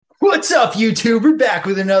What's up, YouTube? We're back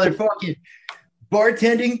with another fucking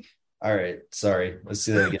bartending. All right, sorry. Let's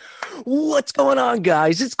do that again. What's going on,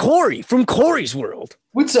 guys? It's Corey from Corey's World.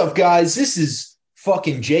 What's up, guys? This is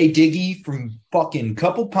fucking Jay Diggy from fucking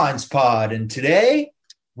Couple Pints Pod, and today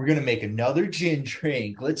we're gonna make another gin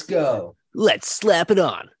drink. Let's go. Let's slap it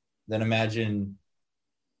on. Then imagine.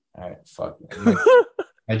 All right, fuck.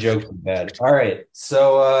 My joke's bad. All right,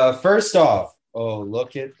 so first off,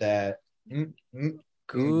 look at that.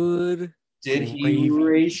 Good. Did he gravy.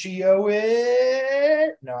 ratio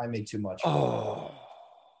it? No, I made too much. Oh.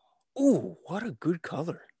 Ooh, what a good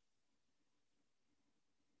color.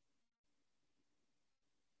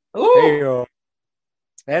 Ooh,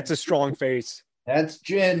 That's a strong face. that's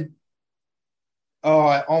gin. Oh,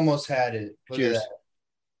 I almost had it. Look Cheers. at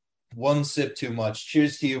that. One sip too much.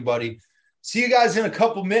 Cheers to you, buddy. See you guys in a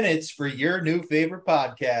couple minutes for your new favorite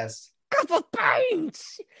podcast. Couple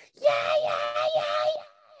pints. Yeah.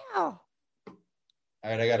 All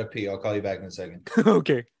right, I gotta pee. I'll call you back in a second.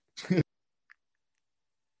 Okay.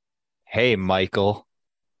 Hey, Michael.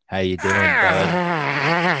 How you doing,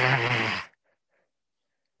 bud?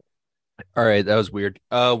 All right, that was weird.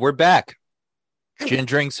 We're back. Gin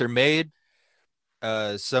drinks are made.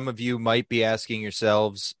 Some of you might be asking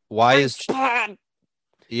yourselves, why is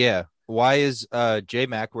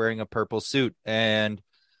J-Mac wearing a purple suit? And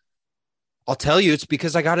I'll tell you, it's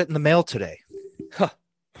because I got it in the mail today.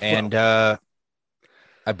 And I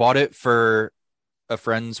bought it for a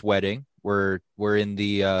friend's wedding. We're in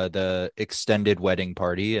the extended wedding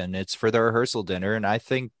party, and it's for the rehearsal dinner. And I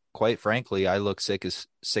think, quite frankly, I look sick as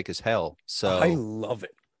hell. So I love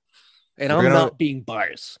it. And We're I'm gonna- not being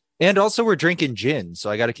biased. and also we're drinking gin, so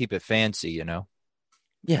I got to keep it fancy, you know.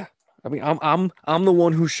 Yeah. I mean, I'm the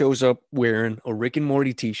one who shows up wearing a Rick and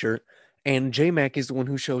Morty t-shirt, and J-Mac is the one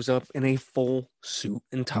who shows up in a full suit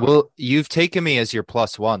and tie. Well, you've taken me as your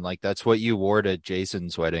plus one, like that's what you wore to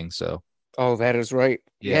Jason's wedding. So Oh, that is right.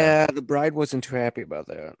 Yeah. Yeah, the bride wasn't too happy about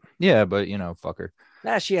that. yeah, but you know, fuck her.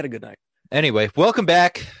 Nah, she had a good night. Anyway, welcome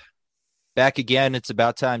back again. It's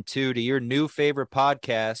about time too to your new favorite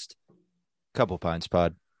podcast, Couple Pints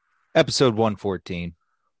Pod, episode 114.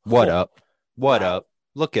 What Oh, up? What wow. up?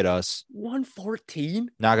 Look at us.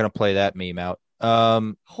 114? Not gonna play that meme out.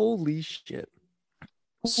 Holy shit.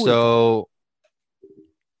 So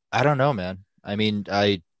I don't know, man. I mean,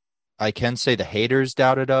 I can say the haters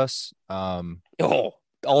doubted us. Oh,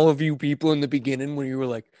 all of you people in the beginning when you were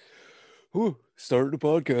like, "Oh, starting a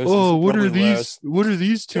podcast. Oh, This will probably last what are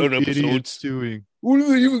these 10 episodes. doing? What are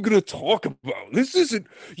they even going to talk about? This isn't,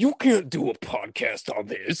 you can't do a podcast on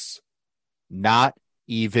this." Not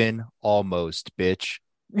even almost, bitch.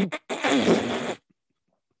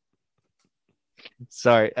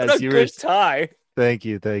 Sorry, What a good tie. Thank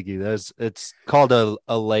you. It's called a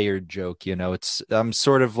layered joke, you know. I'm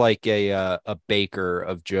sort of like a baker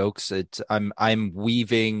of jokes. I'm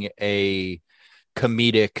weaving a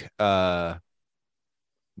comedic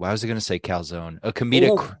why was I gonna say calzone? A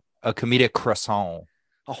comedic croissant.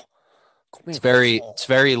 Oh, It's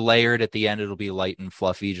very layered at the end. It'll be light and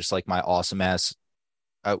fluffy, just like my awesome ass.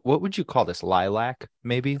 What would you call this? Lilac,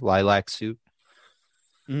 maybe lilac suit.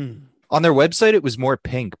 Mm, On their website, it was more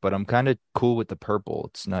pink, but I'm kind of cool with the purple.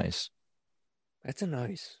 It's nice. that's a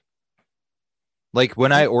nice. Like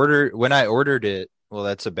when I ordered it. Well,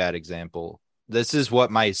 that's a bad example. This is what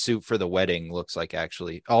my suit for the wedding looks like.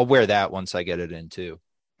 Actually, I'll wear that once I get it in too.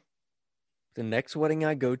 The next wedding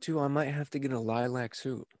I go to, I might have to get a lilac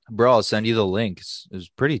suit. Bro, I'll send you the links. It was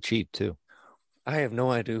pretty cheap too. I have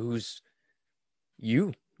no idea who's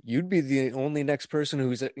you. You'd be the only next person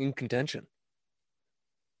who's in contention.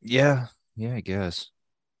 Yeah, I guess.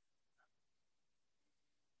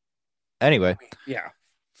 Anyway, Yeah.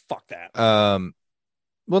 Fuck that.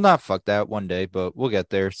 well, not fuck that one day, but we'll get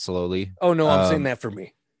there slowly. Oh, no, I'm saying um, that for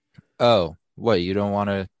me. Oh, what? You don't want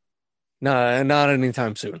to? Nah, not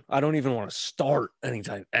anytime soon. I don't even want to start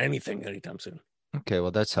anytime soon. Okay,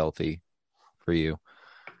 well, that's healthy for you.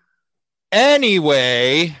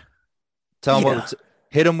 Anyway,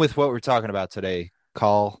 hit them with what we're talking about today.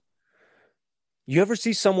 Call. You ever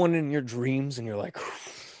see someone in your dreams and you're like,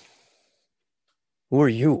 who are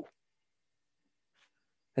you?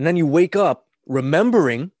 And then you wake up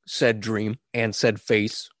remembering said dream and said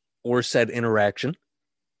face or said interaction,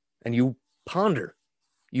 and you ponder,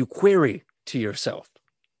 you query to yourself,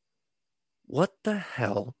 what the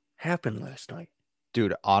hell happened last night?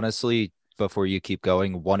 Dude, honestly, before you keep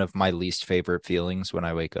going, one of my least favorite feelings when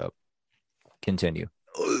I wake up. Continue.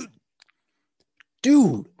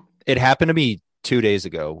 Dude. It happened to me 2 days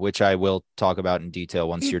ago, which I will talk about in detail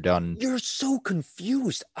once you're done. You're so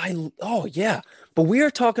confused. Oh, yeah. But we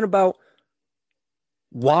are talking about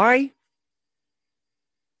Why?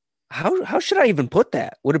 How should I even put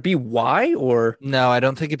that? Would it be why or No, I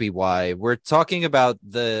don't think it'd be why. We're talking about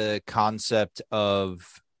the concept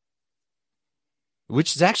of,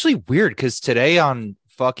 which is actually weird because today on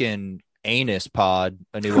fucking Anus Pod,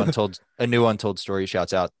 a new untold story,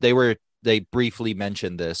 shouts out. They briefly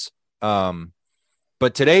mentioned this.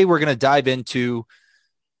 But today we're gonna dive into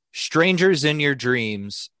strangers in your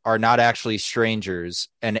dreams are not actually strangers,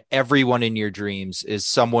 and everyone in your dreams is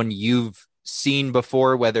someone you've seen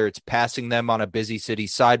before, whether it's passing them on a busy city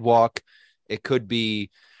sidewalk. It could be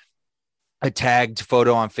a tagged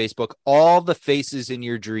photo on Facebook. All the faces in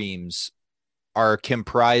your dreams are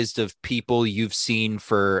comprised of people you've seen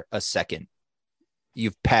for a second.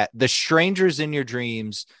 The strangers in your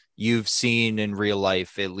dreams you've seen in real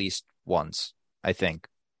life at least once, I think.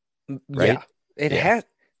 Right? It has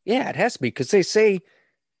to be because they say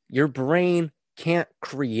your brain can't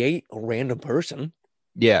create a random person.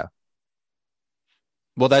 Yeah.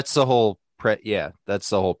 Well, that's the whole that's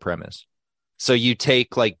the whole premise. So you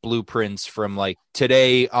take like blueprints from like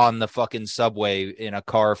today on the fucking subway in a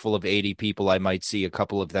car full of 80 people. I might see a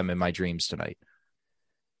couple of them in my dreams tonight.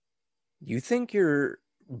 You think your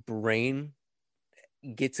brain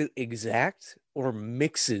gets it exact or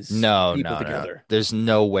mixes people together? No. There's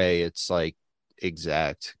no way it's like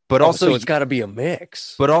exact. But also so it's got to be a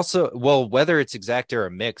mix. But also, well, whether it's exact or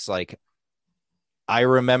a mix, like I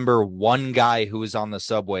remember one guy who was on the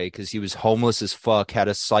subway because he was homeless as fuck, had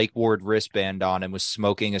a psych ward wristband on, and was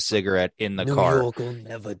smoking a cigarette in the car. New York will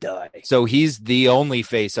never die. So he's the only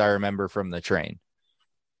face I remember from the train.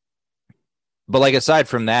 But like aside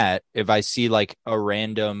from that, if I see like a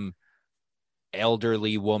random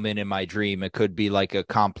elderly woman in my dream, it could be like a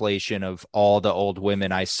compilation of all the old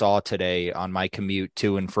women I saw today on my commute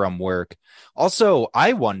to and from work. Also,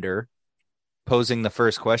 I wonder, posing the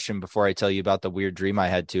first question before I tell you about the weird dream I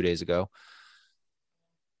had 2 days ago,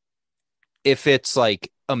 if it's like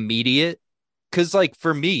immediate, because like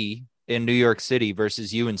for me in New York City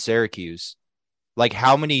versus you in Syracuse, like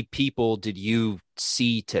how many people did you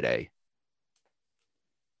see today?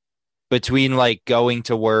 Between like going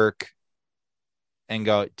to work and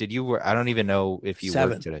did you work? I don't even know if you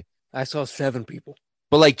worked today. I saw 7 people.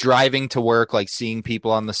 But like driving to work, like seeing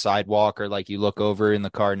people on the sidewalk, or like you look over in the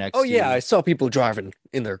car next to you. Oh, yeah. I saw people driving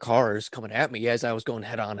in their cars coming at me as I was going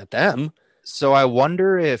head on at them. So I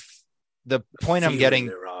wonder if the point I'm getting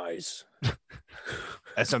their eyes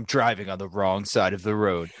as I'm driving on the wrong side of the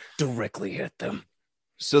road directly hit them.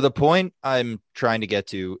 So the point I'm trying to get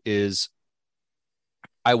to is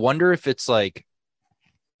I wonder if it's like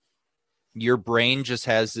your brain just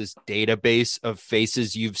has this database of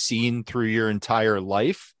faces you've seen through your entire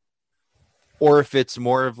life, or if it's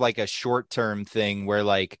more of like a short-term thing where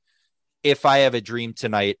like if I have a dream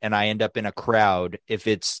tonight and I end up in a crowd, if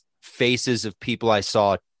it's faces of people I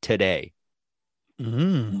saw today.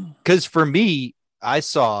 Because for me, I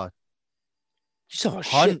saw a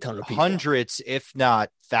shit ton of people. Hundreds, if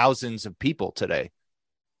not thousands of people today.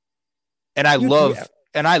 And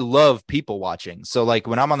I love people watching. So like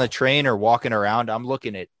when I'm on the train or walking around, I'm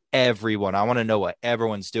looking at everyone. I want to know what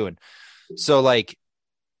everyone's doing. So like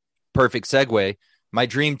perfect segue. My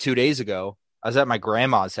dream 2 days ago, I was at my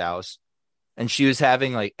grandma's house and she was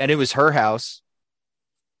having like, and it was her house.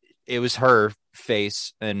 It was her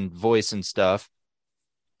face and voice and stuff.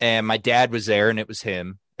 And my dad was there and it was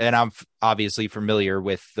him. And I'm obviously familiar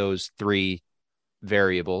with those 3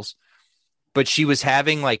 variables, but she was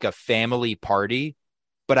having like a family party,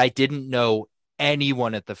 but I didn't know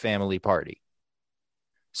anyone at the family party.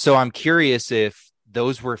 So I'm curious if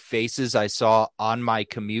those were faces I saw on my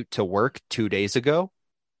commute to work 2 days ago,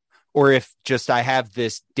 or if just I have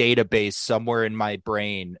this database somewhere in my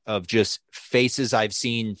brain of just faces I've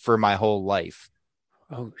seen for my whole life.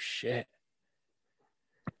 Oh, shit.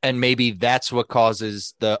 And maybe that's what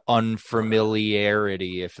causes the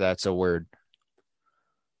unfamiliarity, if that's a word.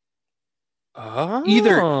 Oh.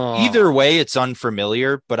 Either way, it's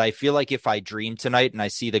unfamiliar, but I feel like if I dream tonight and I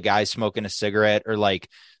see the guy smoking a cigarette, or like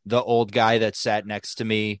the old guy that sat next to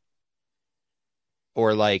me,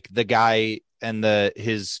 or like the guy and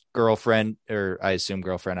his girlfriend, or I assume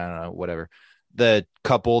girlfriend, I don't know, whatever, the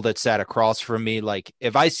couple that sat across from me, like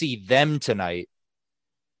if I see them tonight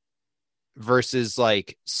versus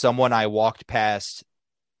like someone I walked past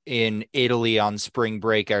in Italy on spring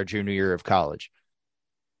break our junior year of college,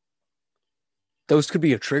 those could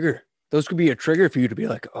be a trigger. Those could be a trigger for you to be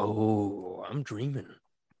like, oh, I'm dreaming.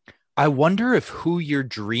 I wonder if who you're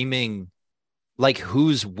dreaming, like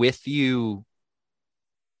who's with you.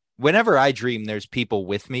 Whenever I dream, there's people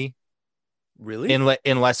with me. Really?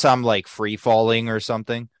 Unless I'm like free falling or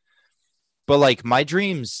something. But like my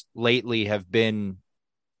dreams lately have been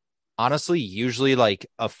honestly usually like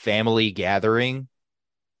a family gathering,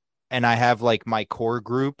 and I have like my core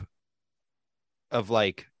group of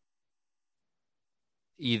like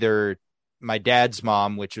either my dad's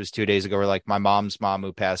mom, which was 2 days ago, or like my mom's mom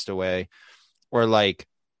who passed away, or like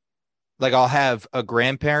I'll have a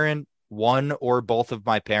grandparent, one or both of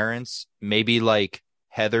my parents, maybe like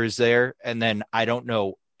Heather's there, and then I don't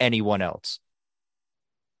know anyone else.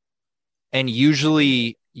 And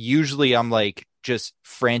usually I'm like just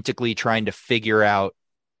frantically trying to figure out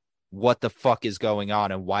what the fuck is going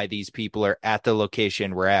on and why these people are at the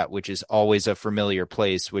location we're at, which is always a familiar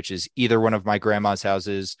place, which is either one of my grandma's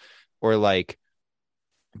houses or like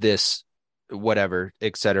this, whatever,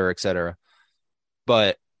 et cetera, et cetera.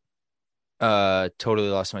 But totally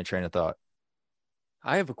lost my train of thought.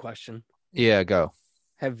 I have a question. Yeah, go.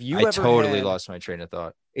 Have you I ever totally had... lost my train of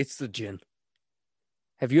thought. It's the gin.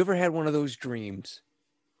 Have you ever had one of those dreams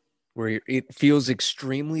where it feels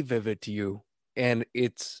extremely vivid to you and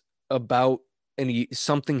it's about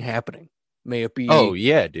something happening? May it be... Oh,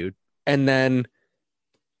 yeah, dude. And then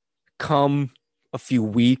come a few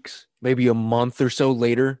weeks, maybe a month or so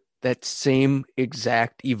later, that same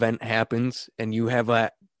exact event happens and you have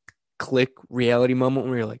a click reality moment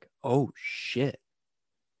where you're like, oh, shit.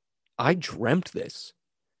 I dreamt this.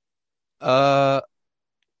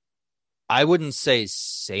 I wouldn't say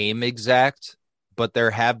same exact, but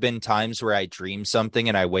there have been times where I dream something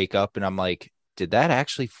and I wake up and I'm like, did that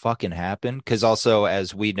actually fucking happen? Because also,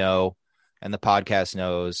 as we know, and the podcast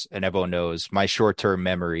knows, and everyone knows, my short-term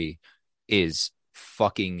memory is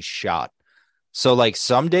fucking shot. So like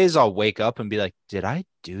some days I'll wake up and be like, did I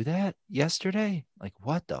do that yesterday? Like,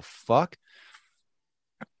 what the fuck?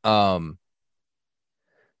 And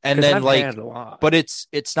then I've like, had a lot. but it's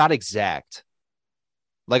not exact.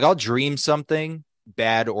 Like I'll dream something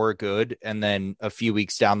bad or good, and then a few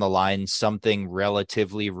weeks down the line, something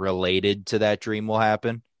relatively related to that dream will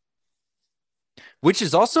happen. Which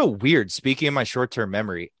is also weird. Speaking of my short-term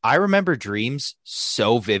memory, I remember dreams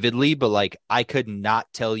so vividly, but like I could not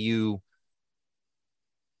tell you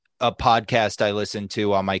a podcast I listened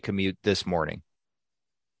to on my commute this morning.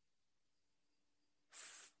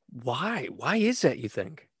 Why? Why is that, you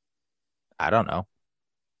think? I don't know.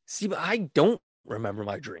 See, but I don't remember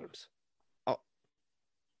my dreams.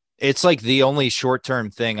 It's like the only short-term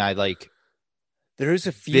thing I like There's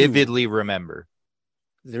a few vividly remember.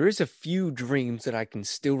 There is a few dreams that I can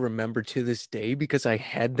still remember to this day because I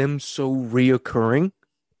had them so reoccurring.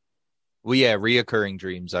 Well, yeah, reoccurring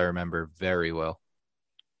dreams I remember very well.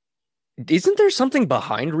 Isn't there something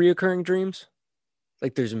behind reoccurring dreams?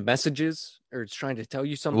 Like there's messages or it's trying to tell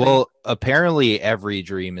you something? Well, apparently every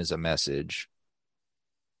dream is a message.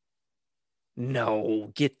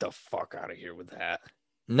 No, get the fuck out of here with that.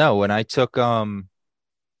 No, when I took I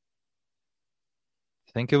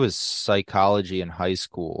think it was psychology in high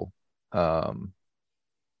school. It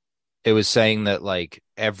was saying that like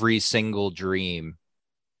every single dream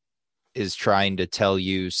is trying to tell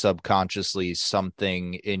you subconsciously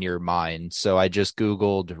something in your mind. So I just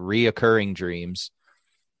Googled reoccurring dreams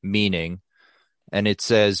meaning, and it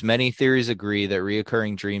says many theories agree that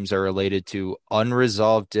reoccurring dreams are related to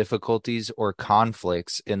unresolved difficulties or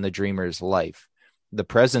conflicts in the dreamer's life. The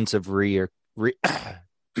presence of reoccurring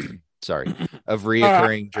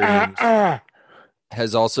dreams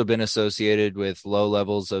has also been associated with low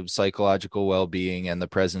levels of psychological well-being and the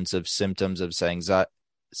presence of symptoms of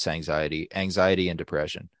anxiety, and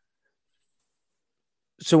depression.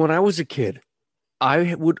 So when I was a kid,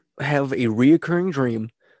 I would have a reoccurring dream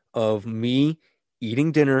of me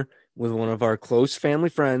eating dinner with one of our close family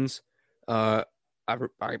friends. I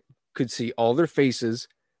could see all their faces.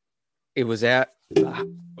 It was at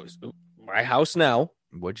my house now.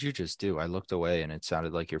 What'd you just do? I looked away and it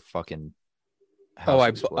sounded like your fucking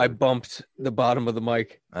house. I bumped the bottom of the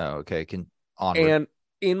mic. Oh, okay. Onward. And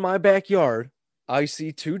in my backyard, I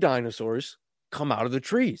see two dinosaurs come out of the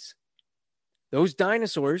trees. Those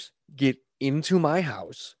dinosaurs get into my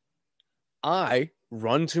house. I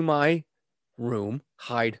run to my room,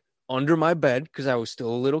 hide under my bed because I was still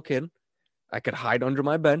a little kid. I could hide under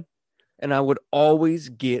my bed, and I would always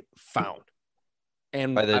get found.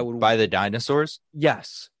 And by the dinosaurs?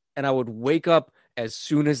 Yes. And I would wake up as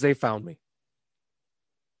soon as they found me.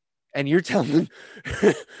 And you're telling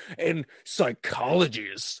and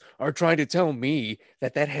psychologists are trying to tell me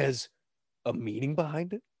that has a meaning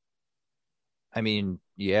behind it? I mean,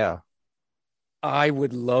 yeah. I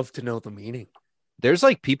would love to know the meaning. There's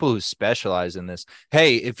like people who specialize in this.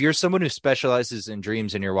 Hey, if you're someone who specializes in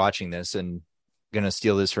dreams and you're watching this and gonna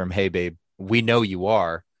steal this from Hey Babe, we know you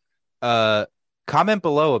are. Comment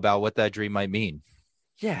below about what that dream might mean.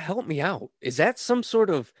 Yeah, help me out. Is that some sort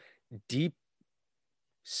of deep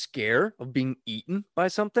scare of being eaten by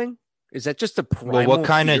something? Is that just a Well, what primal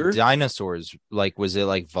kind of fear? dinosaurs? Like, was it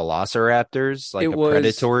like velociraptors, like It a was,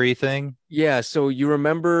 predatory thing? yeah. So you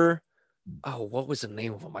remember, oh, what was the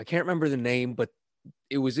name of them? I can't remember the name, but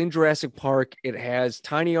it was in Jurassic Park. It has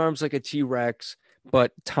tiny arms like a T Rex,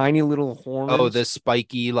 but tiny little Oh, horns. the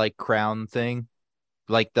spiky like crown thing,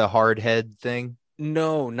 like the hard head thing.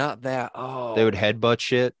 No, not that. They would Oh, headbutt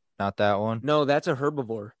shit. Not that one. no, that's a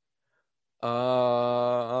herbivore.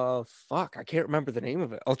 Fuck, I can't remember the name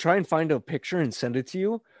of it. I'll try and find a picture and send it to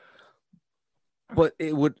you. But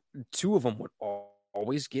it would, two of them would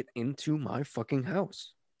always get into my fucking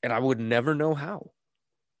house, and I would never know how.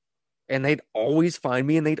 And they'd always find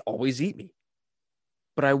me and they'd always eat me.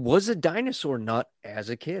 But I was a dinosaur nut as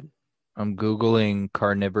a kid. I'm Googling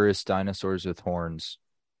carnivorous dinosaurs with horns.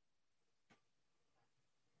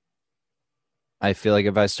 I feel like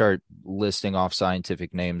if I start listing off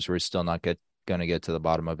scientific names, we're still not gonna get to the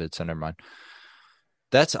bottom of it. So never mind.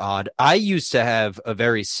 That's odd. I used to have a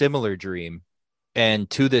very similar dream, and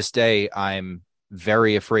to this day, I'm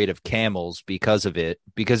very afraid of camels because of it.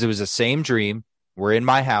 Because it was the same dream. We're in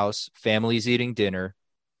my house, family's eating dinner,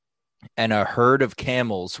 and a herd of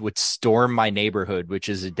camels would storm my neighborhood, which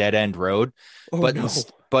is a dead end road. Oh But no.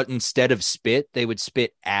 but instead of spit, they would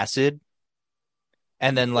spit acid,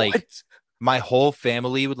 and then like What? my whole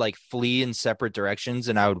family would like flee in separate directions,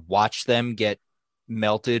 and I would watch them get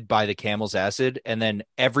melted by the camel's acid. And then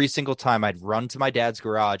every single time I'd run to my dad's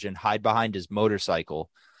garage and hide behind his motorcycle,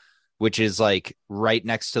 which is like right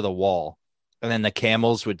next to the wall. And then the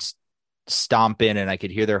camels would stomp in and I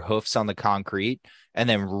could hear their hoofs on the concrete. And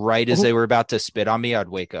then right as they were about to spit on me, I'd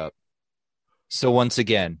wake up. So once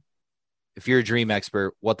again, if you're a dream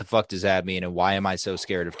expert, what the fuck does that mean? And why am I so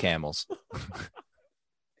scared of camels?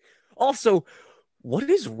 Also, what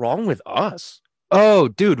is wrong with us? Oh,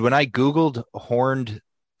 dude, when I Googled horned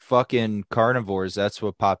fucking carnivores, that's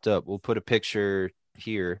what popped up. We'll put a picture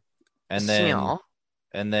here and then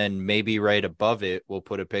Yeah, maybe right above it, we'll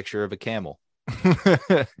put a picture of a camel.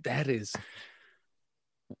 that is.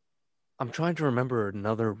 I'm trying to remember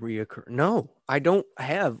another reoccur. No, I don't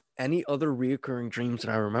have any other reoccurring dreams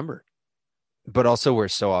that I remember. But also, we're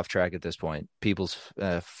so off track at this point. People's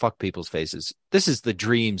fuck people's faces. This is the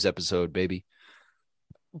dreams episode, baby.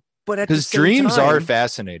 But at the Because same dreams are time,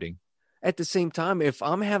 fascinating. at the same time, if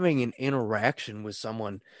I'm having an interaction with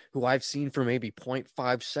someone who I've seen for maybe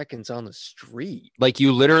 0.5 seconds on the street, Like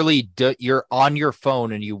you literally, you're on your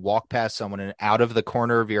phone and you walk past someone, and out of the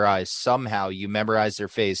corner of your eyes, somehow you memorize their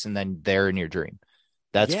face, and then they're in your dream.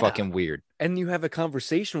 That's yeah, fucking weird. and you have a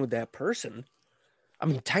conversation with that person, I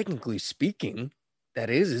mean, technically speaking, that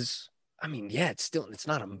is, I mean, yeah, it's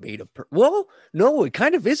not a made up well, no, it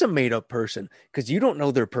kind of is a made up person because you don't know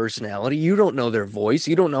their personality, you don't know their voice,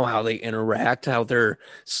 you don't know how they interact, how their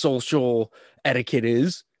social etiquette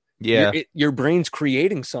is. Yeah. Your brain's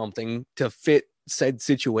creating something to fit said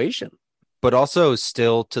situation. But also,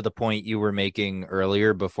 still to the point you were making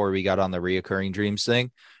earlier before we got on the reoccurring dreams thing,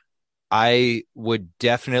 I would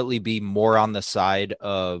definitely be more on the side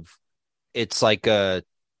of it's like a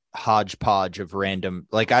hodgepodge of random.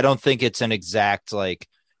 Like, I don't think it's an exact, like,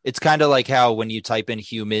 it's kind of like how when you type in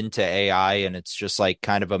human to AI and it's just like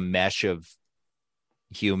kind of a mesh of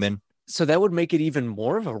human. So that would make it even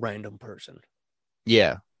more of a random person.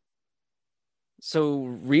 Yeah. So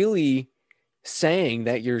really saying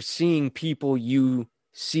that you're seeing people you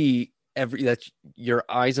see that your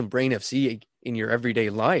eyes and brain have seen in your everyday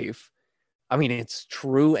life. I mean, it's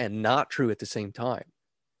true and not true at the same time.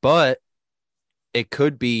 But it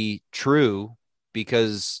could be true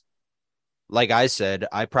because, like I said,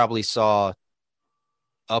 I probably saw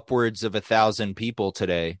upwards of 1,000 people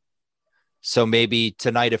today. So maybe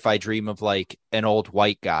tonight, if I dream of like an old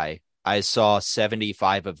white guy, I saw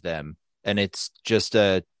 75 of them, and it's just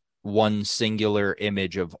a one singular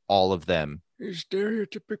image of all of them. A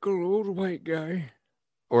stereotypical old white guy.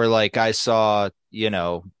 Or like I saw,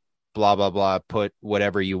 blah, blah, blah, put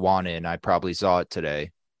whatever you want in. I probably saw it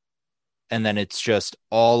today. And then it's just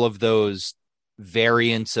all of those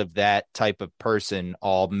variants of that type of person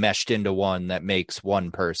all meshed into one that makes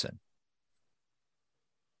one person.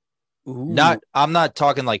 Ooh. I'm not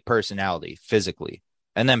talking like personality physically.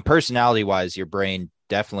 And then personality wise, your brain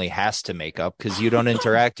definitely has to make up because you don't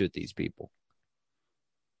interact with these people.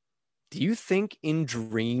 Do you think in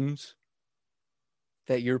dreams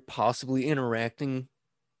that you're possibly interacting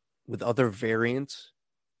with other variants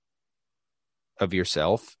Of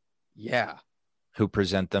yourself? Yeah. Who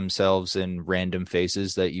present themselves in random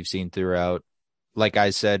faces that you've seen throughout like I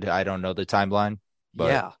said, I don't know the timeline, but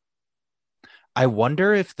Yeah. I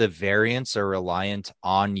wonder if the variants are reliant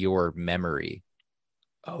on your memory.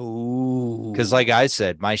 Because, Oh. like I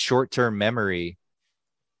said, my short term memory,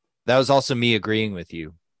 that was also me agreeing with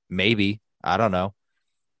you. Maybe. I don't know.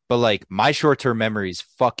 But like my short term memory is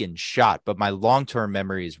fucking shot, but my long term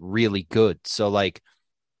memory is really good. So, like,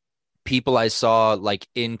 people I saw like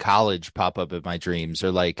in college pop up in my dreams,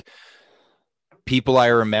 or like people I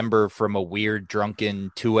remember from a weird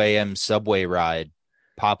drunken 2 a.m. subway ride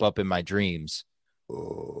pop up in my dreams.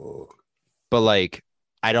 But like,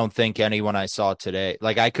 I don't think anyone I saw today,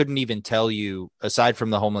 like, I couldn't even tell you, aside from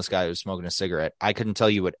the homeless guy who was smoking a cigarette, I couldn't tell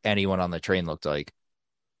you what anyone on the train looked like.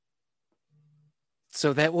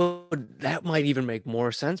 So that might even make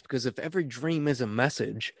more sense, because if every dream is a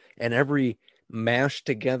message and every mashed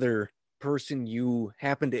together person you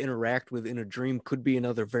happen to interact with in a dream could be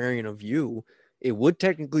another variant of you, it would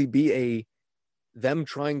technically be a them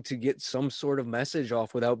trying to get some sort of message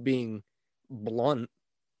off without being blunt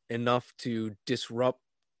enough to disrupt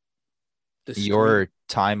the stream. Your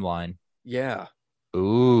timeline. Yeah.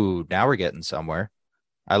 Ooh, now we're getting somewhere.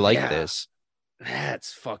 I like Yeah. this.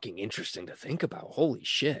 That's fucking interesting to think about. Holy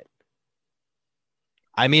shit.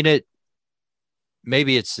 I mean,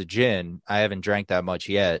 maybe it's the gin. I haven't drank that much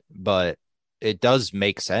yet, but it does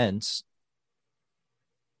make sense.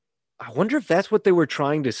 I wonder if that's what they were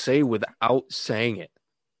trying to say without saying it.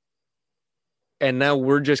 And now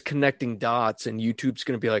we're just connecting dots, and YouTube's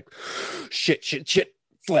going to be like, shit, shit, shit,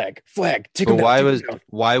 flag, flag, take But him down, take him down.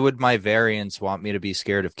 why would my variants want me to be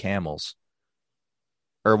scared of camels?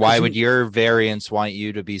 Or why Because would your variants want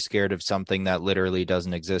you to be scared of something that literally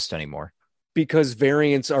doesn't exist anymore? because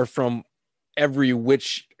variants are from every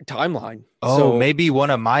which timeline. Oh, So maybe one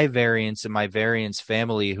of my variants in my variants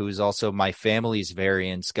family, who's also my family's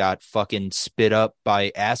variants, got fucking spit up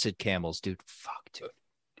by acid camels, dude. Fuck, dude.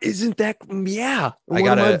 isn't that, yeah? I One of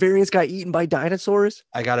my gotta variants got eaten by dinosaurs.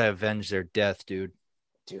 I gotta avenge their death, dude.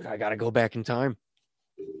 Dude, I got to go back in time.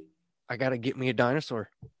 I got to get me a dinosaur.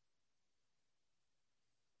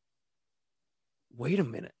 Wait a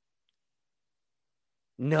minute.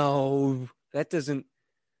 No, that doesn't,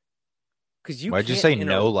 because you Why'd you can't say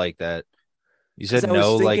no like that? You because said I was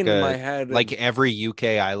no thinking in my head, like every UK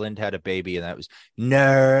island had a baby, and that was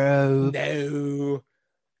no. no,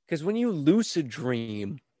 because when you lucid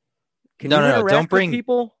dream, can No, you no, no. Don't interact with bring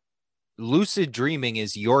people? lucid dreaming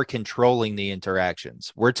is you're controlling the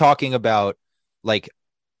interactions. We're talking about like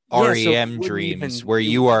Yeah, so REM dreams where it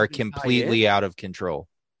you wouldn't are even tie in. completely out of control.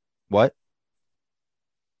 What?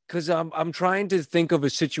 Because I'm trying to think of a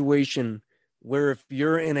situation where if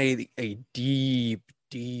you're in a deep,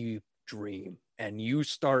 deep dream and you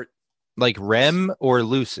start Like REM or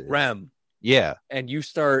lucid? REM Yeah. and you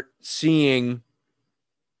start seeing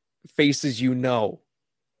faces you know,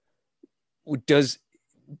 does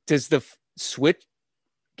the switch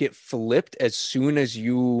get flipped as soon as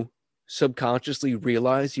you subconsciously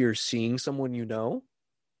realize you're seeing someone you know?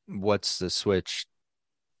 What's the switch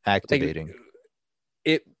Like activating?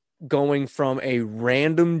 it going from a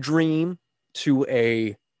random dream to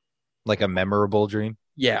a, Like a memorable dream?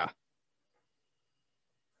 yeah.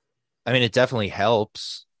 I mean, it definitely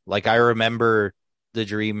helps. Like I remember the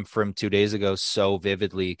dream from 2 days ago so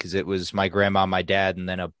vividly because it was my grandma, my dad, and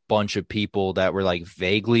then a bunch of people that were like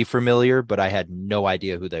vaguely familiar, but I had no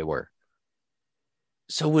idea who they were.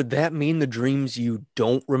 So would that mean the dreams you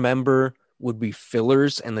don't remember would be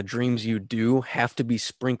fillers, and the dreams you do have to be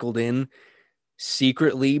sprinkled in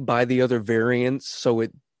secretly by the other variants, so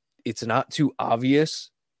it's not too obvious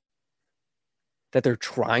that they're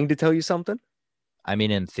trying to tell you something? I mean,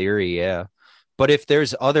 in theory, yeah. But if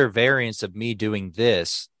there's other variants of me doing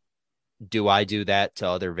this, do I do that to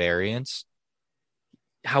other variants?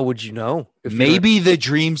 How would you know if you're Maybe the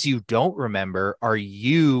dreams you don't remember are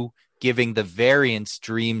you giving the variants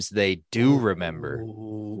dreams they do remember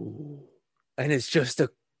Ooh. And it's just a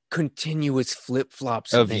continuous flip-flop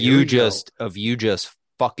of you scenario. just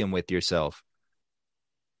fucking with yourself.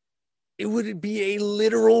 It would be a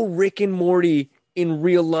literal Rick and Morty in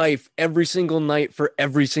real life every single night for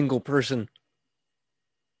every single person.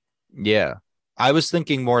 Yeah. I was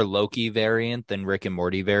thinking more Loki variant than Rick and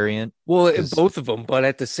Morty variant Well, because both of them, but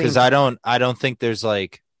at the same because time, I don't think there's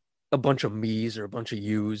like, a bunch of me's or a bunch of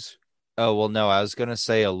you's. oh well, no, I was gonna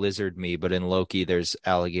say a lizard me, but in Loki there's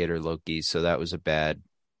alligator Loki, so that was a bad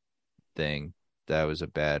thing. That was a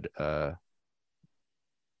bad uh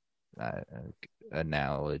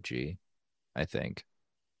analogy, I think.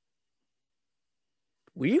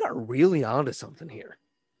 We are really onto something here.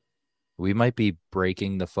 We might be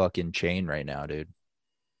breaking the fucking chain right now, dude.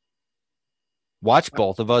 Watch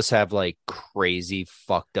both of us have like crazy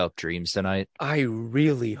fucked up dreams tonight. I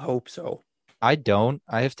really hope so. I don't.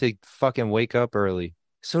 I have to fucking wake up early.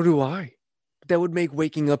 So do I. That would make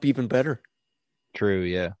waking up even better. True,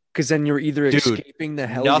 yeah. Because then you're either escaping the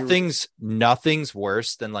hell. Nothing's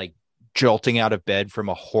worse than like jolting out of bed from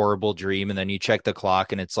a horrible dream, and then you check the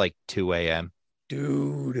clock and it's like 2 a.m.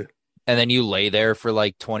 Dude. And then you lay there for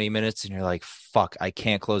like 20 minutes and you're like, fuck, I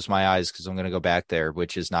can't close my eyes because I'm going to go back there,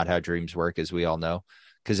 which is not how dreams work, as we all know.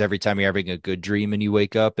 Because every time you're having a good dream and you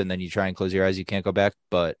wake up and then you try and close your eyes, you can't go back.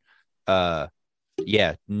 But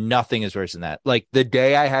yeah, nothing is worse than that. Like the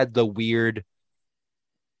day I had the weird,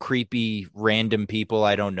 creepy, random people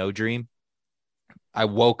I don't know dream, I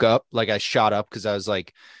woke up, like I shot up because I was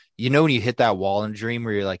like, when you hit that wall in a dream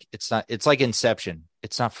where you're like, it's like Inception.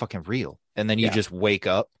 It's not fucking real. And then you just wake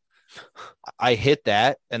up. I hit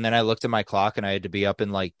that, and then I looked at my clock, and I had to be up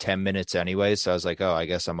in like 10 minutes anyway. So I was like, oh, I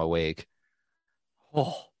guess I'm awake.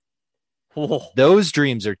 Oh. Those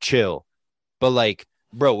dreams are chill. But like,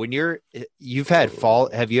 bro, when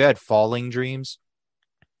have you had falling dreams?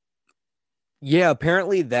 Yeah,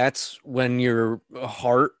 apparently that's when your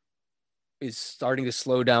heart is starting to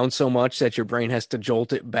slow down so much that your brain has to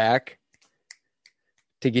jolt it back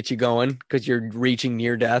to get you going because you're reaching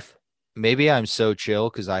near death. Maybe I'm so chill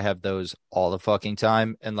because I have those all the fucking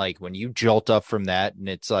time. And like when you jolt up from that and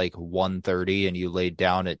it's like 1:30 and you laid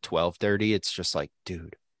down at 12:30, it's just like,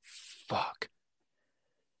 dude, fuck.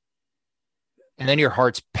 And then your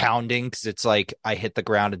heart's pounding because it's like I hit the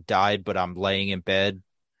ground and died, but I'm laying in bed.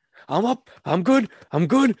 I'm up. I'm good.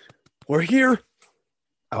 We're here.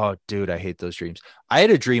 Oh, dude, I hate those dreams. I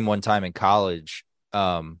had a dream one time in college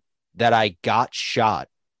that I got shot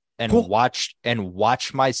and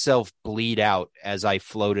watched myself bleed out as I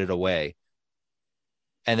floated away.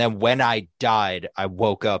 And then when I died, I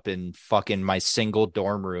woke up in fucking my single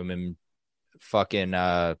dorm room in fucking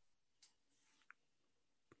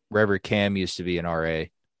wherever Cam used to be in RA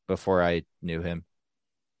before I knew him.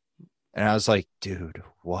 And I was like, dude,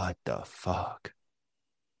 what the fuck?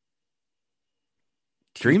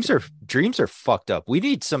 Dreams are fucked up. We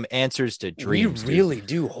need some answers to dreams. We really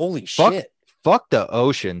do. Holy shit. Fuck the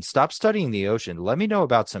ocean. Stop studying the ocean. Let me know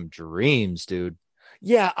about some dreams, dude.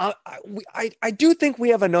 Yeah, I do think we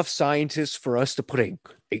have enough scientists for us to put a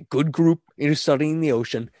good group into studying the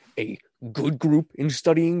ocean, a good group into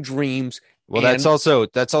studying dreams. Well, that's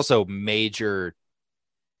also major.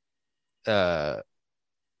 Why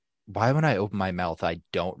when I open my mouth, I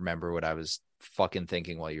don't remember what I was fucking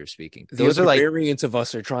thinking while you were speaking. Those are like variants of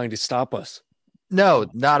us are trying to stop us. No,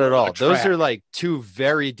 not at all. Those are like two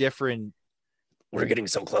very different. We're getting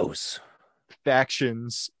so close.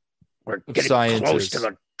 Factions. We're getting close to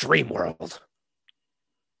the dream world.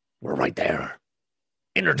 We're right there.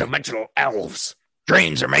 Interdimensional elves.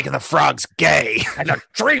 Dreams are making the frogs gay. And the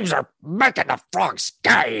dreams are making the frogs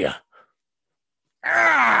gay.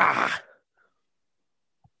 Ah!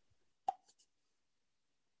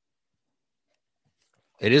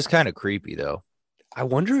 It is kind of creepy, though. I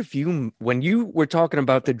wonder if when you were talking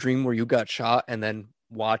about the dream where you got shot and then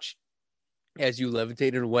watched as you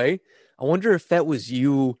levitated away, I wonder if that was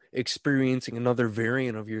you experiencing another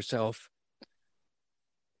variant of yourself.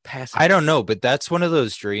 I don't know, but that's one of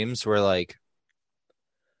those dreams where, like,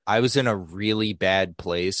 I was in a really bad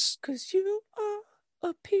place. 'Cause you are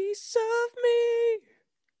a piece of me.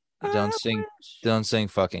 Don't sing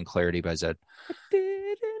fucking Clarity by Zed.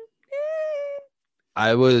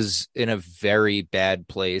 I was in a very bad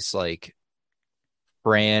place, like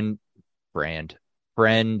friend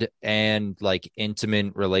and like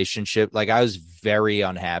intimate relationship. Like I was very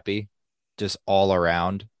unhappy just all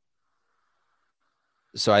around.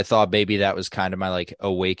 So I thought maybe that was kind of my like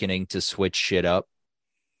awakening to switch shit up.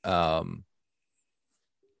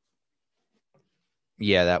 Yeah,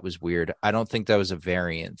 that was weird. I don't think that was a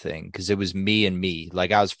variant thing because it was me and me.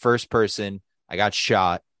 Like I was first person, I got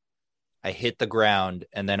shot. I hit the ground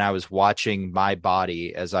and then I was watching my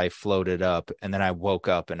body as I floated up and then I woke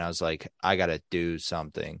up and I was like, I got to do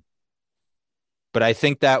something. But I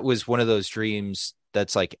think that was one of those dreams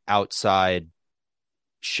that's like outside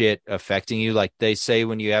shit affecting you. Like they say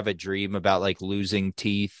when you have a dream about like losing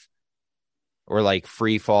teeth or like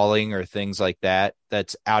free falling or things like that,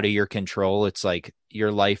 that's out of your control. It's like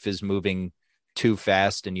your life is moving too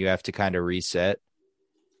fast and you have to kind of reset.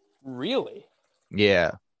 Really?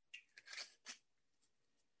 Yeah.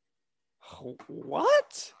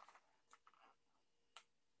 What?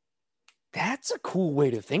 That's a cool way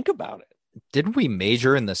to think about it. Didn't we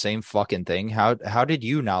major in the same fucking thing? How did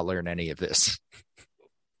you not learn any of this?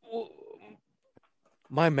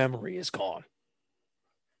 My memory is gone.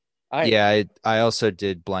 I also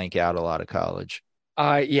did blank out a lot of college.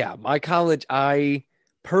 My college, I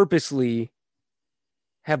purposely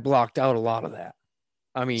have blocked out a lot of that.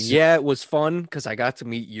 I mean, So, yeah, it was fun because I got to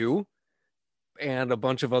meet you and a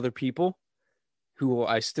bunch of other people who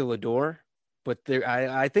I still adore. But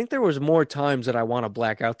I think there was more times that I want to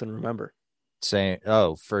black out than remember. saying,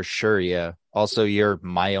 oh, for sure, yeah. Also, you're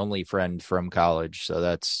my only friend from college, so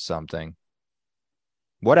that's something.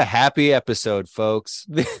 What a happy episode, folks.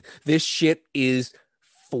 This shit is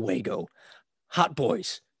fuego. Hot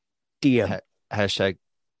boys. DM.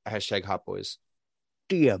 Hashtag hot boys.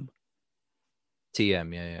 DM.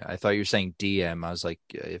 TM, yeah. I thought you were saying DM. I was like,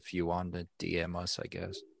 if you want to DM us, I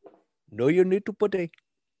guess. No, you need to put a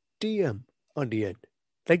DM on the end.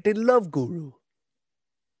 Like the love guru.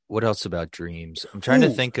 What else about dreams? I'm trying to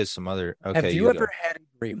Ooh. think of some other. Okay, Have you ever had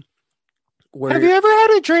a dream where Have you ever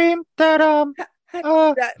had a dream that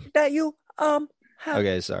that you have,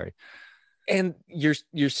 Okay, sorry. and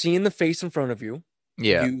you're seeing the face in front of you?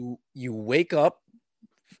 Yeah. You wake up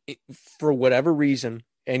for whatever reason,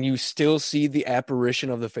 and you still see the apparition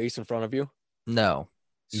of the face in front of you. No.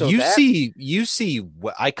 So you see.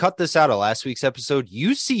 I cut this out of last week's episode.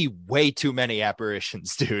 You see way too many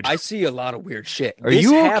apparitions, dude. I see a lot of weird shit. Are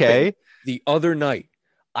you okay? The other night,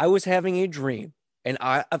 I was having a dream, and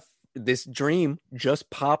this dream just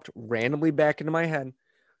popped randomly back into my head.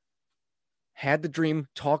 Had the dream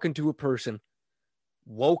talking to a person,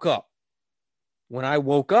 woke up. When I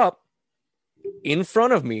woke up, in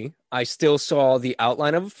front of me, I still saw the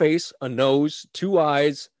outline of a face, a nose, two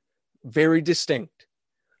eyes, very distinct.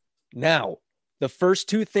 Now, the first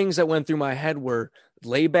two things that went through my head were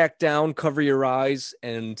lay back down, cover your eyes,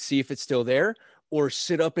 and see if it's still there, or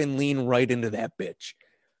sit up and lean right into that bitch.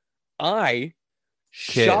 I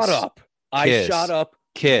shot up.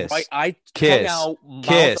 Kiss. Right, I kiss. Tongue out,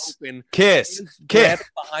 kiss. mouth open, Kiss. Kiss.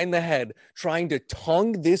 Behind the head, trying to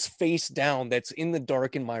tongue this face down that's in the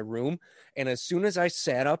dark in my room. And as soon as I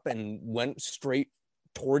sat up and went straight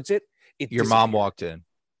towards it, your mom walked in.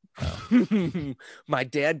 Oh. My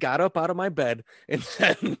dad got up out of my bed and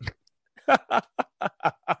then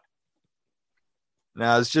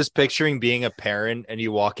now I was just picturing being a parent and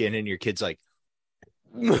you walk in and your kid's like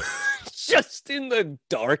just in the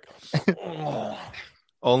dark.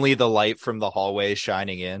 Only the light from the hallway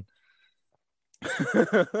shining in.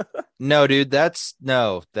 No, dude, that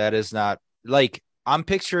is not like I'm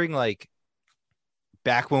picturing like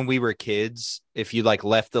back when we were kids, if you like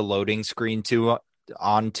left the loading screen too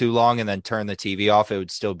long and then turn the TV off, it would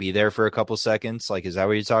still be there for a couple seconds. Like, is that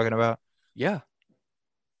what you're talking about? Yeah.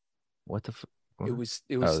 What the It was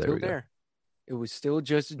still there. It was still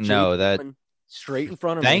just straight in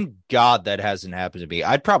front of me. Thank God that hasn't happened to me.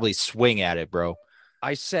 I'd probably swing at it, bro.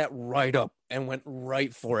 I sat right up and went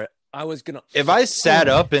right for it. I was gonna. If I sat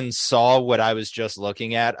up and saw what I was just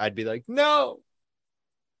looking at, I'd be like, no.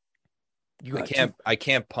 I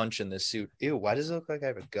can't punch in this suit. Ew, why does it look like I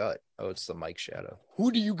have a gut? Oh, it's the mic shadow.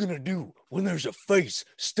 What are you gonna do when there's a face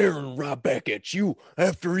staring right back at you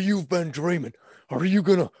after you've been dreaming? Are you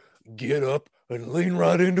gonna get up and lean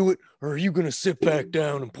right into it, or are you gonna sit back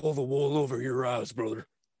down and pull the wool over your eyes, brother?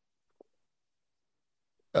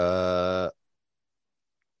 The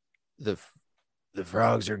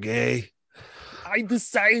frogs are gay. I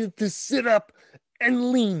decided to sit up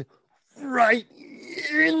and lean right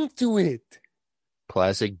into it.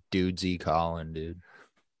 Classic Dudesy Colin, dude.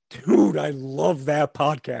 Dude, I love that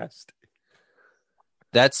podcast.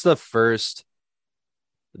 That's the first.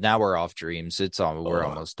 Now we're off dreams. It's on. We're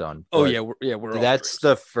almost done. Oh yeah, we're. That's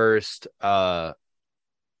the first podcast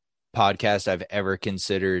I've ever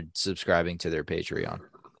considered subscribing to their Patreon.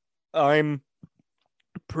 I'm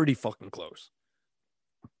pretty fucking close.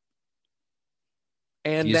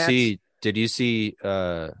 And did you see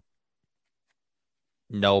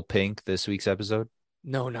No Pink this week's episode?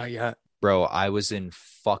 No, not yet. Bro, I was in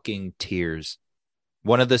fucking tears.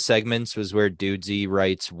 One of the segments was where Dudesy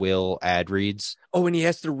writes Will ad reads. Oh, and he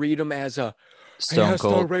has to read them as a Stone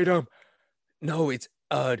Cold. No, it's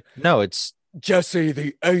Jesse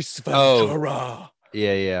the Ace Ventura. Oh,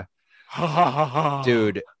 yeah.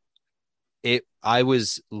 Dude, I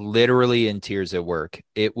was literally in tears at work.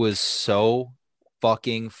 It was so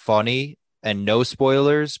fucking funny, and no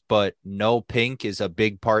spoilers, but No Pink is a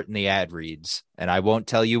big part in the ad reads, and I won't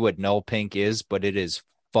tell you what No Pink is, but it is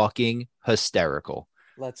fucking hysterical.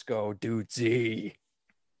 Let's go, Dudesy.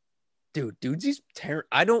 Dude, Dudesy's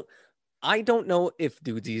I don't know if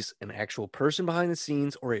Dudesy's an actual person behind the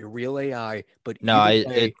scenes or a real AI, but no,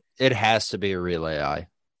 it has to be a real AI.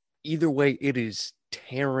 Either way, it is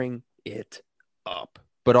tearing it up.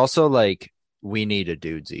 But also, like, we need a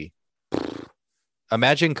Dudesy.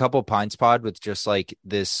 Imagine Couple Pines Pod with just like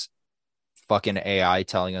this fucking AI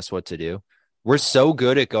telling us what to do. We're so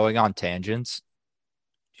good at going on tangents.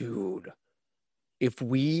 Dude, if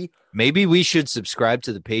we Maybe we should subscribe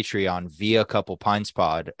to the Patreon via Couple Pines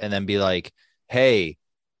Pod and then be like, hey,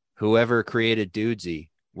 whoever created Dudesy,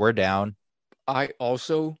 we're down. I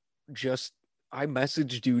also just I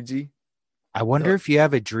messaged Dudesy. I wonder if you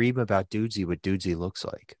have a dream about Dudesy, what Dudesy looks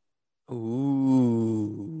like.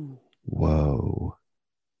 Ooh. Whoa.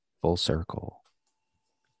 Full circle.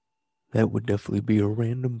 That would definitely be a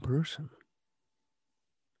random person.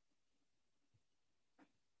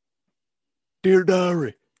 Dear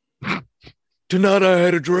diary, tonight I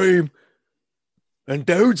had a dream, and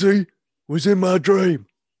Dudesy was in my dream.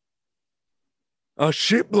 I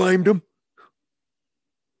shit blamed him.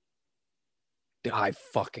 I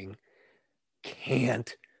fucking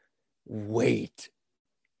can't wait.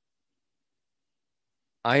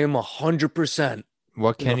 I am 100%.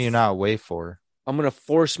 What can you not wait for? I'm going to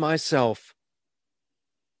force myself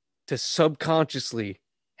to subconsciously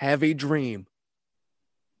have a dream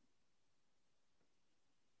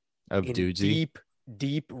Of in Dudesy?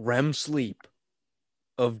 deep REM sleep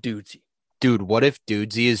of Dudesy. Dude, what if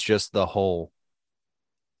Dudesy is just the hole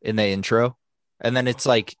in the intro? And then it's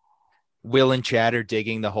like Will and Chad are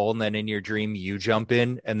digging the hole, and then in your dream you jump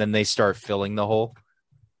in, and then they start filling the hole.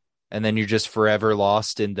 And then you're just forever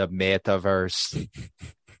lost in the metaverse.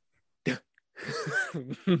 The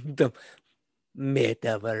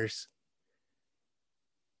metaverse.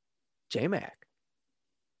 J-Mac.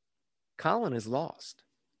 Colin is lost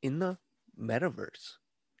in the metaverse.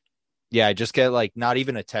 Yeah, I just get like not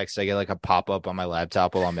even a text. I get like a pop-up on my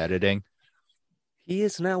laptop while I'm editing. He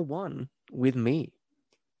is now one with me.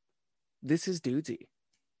 This is Dudesy.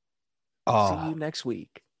 See you next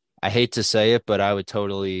week. I hate to say it, but I would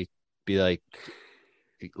totally be like,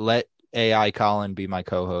 let AI Colin be my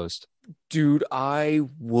co-host. Dude, I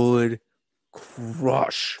would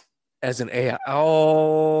crush as an AI.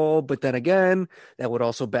 Oh, but then again, that would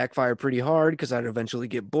also backfire pretty hard because I'd eventually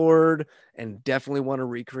get bored and definitely want to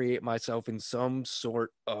recreate myself in some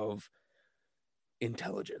sort of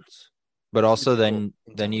intelligence. But also then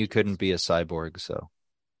you couldn't be a cyborg, so.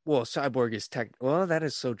 Well, cyborg is well, that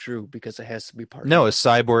is so true because it has to be part. No, a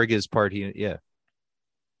cyborg is part yeah.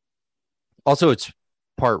 Also, it's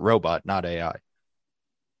part robot, not AI.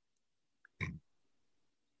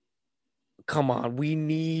 Come on, we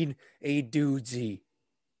need a Dudesy.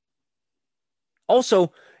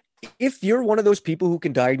 Also, if you're one of those people who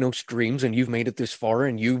can diagnose dreams and you've made it this far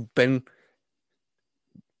and you've been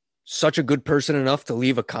such a good person enough to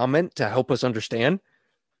leave a comment to help us understand,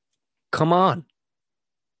 come on.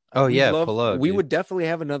 Oh, pull up. We would definitely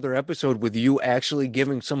have another episode with you actually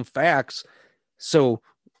giving some facts so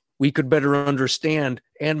we could better understand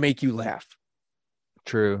and make you laugh.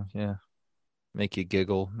 True, yeah. Make you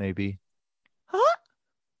giggle, maybe.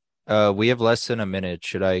 Huh? We have less than a minute.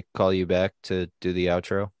 Should I call you back to do the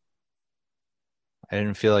outro? I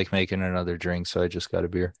didn't feel like making another drink, so I just got a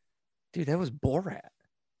beer. Dude, that was Borat.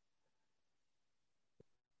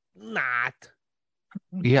 Not.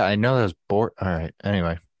 Yeah, I know that was Borat. All right,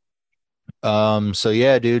 anyway. So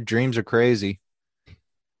yeah, dude, dreams are crazy.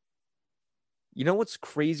 You know what's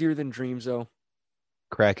crazier than dreams, though?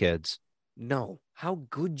 Crackheads. No. How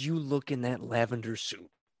good you look in that lavender suit.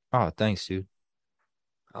 Oh, thanks, dude.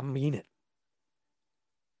 I mean it.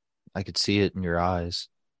 I could see it in your eyes.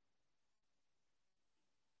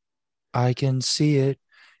 I can see it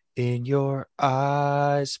in your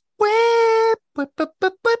eyes. This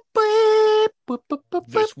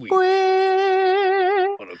week on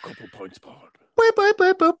a Couple Pints Pod.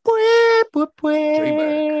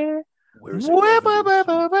 J-Mac, where's it not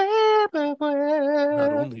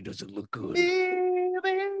only does it look good,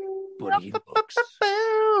 but he looks.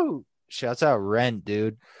 Shouts out Rent,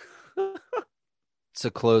 dude. It's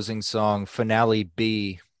a closing song, Finale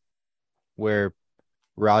B, where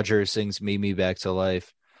Roger sings Mimi back to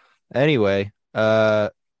life. Anyway,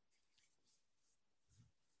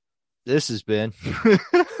 this has been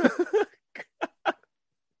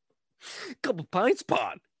Couple Pints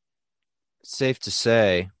Pod. Safe to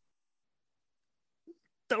say.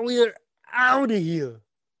 So we're out of here.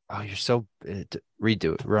 Oh, you're so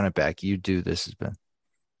redo it. Run it back. You do. This has been.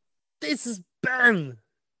 This has been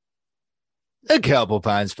A Couple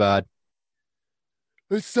Pines Pod.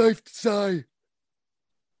 It's safe to say.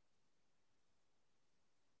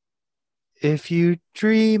 If you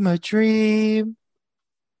dream a dream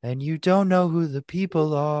and you don't know who the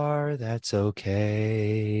people are, that's okay.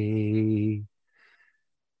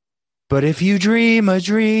 But if you dream a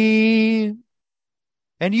dream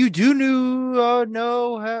And you do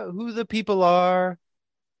know who the people are.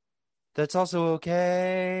 That's also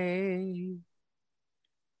okay.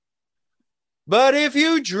 But if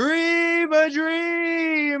you dream a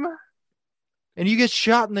dream and you get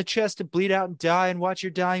shot in the chest and bleed out and die and watch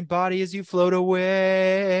your dying body as you float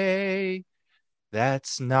away,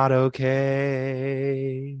 that's not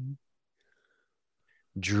okay.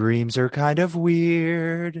 Dreams are kind of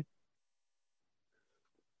weird.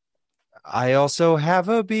 I also have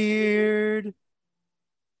a beard,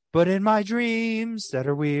 but in my dreams that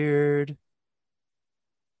are weird,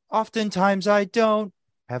 oftentimes I don't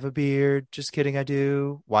have a beard. Just kidding, I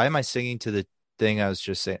do. Why am I singing to the thing I was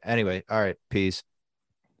just saying? Anyway, all right, peace.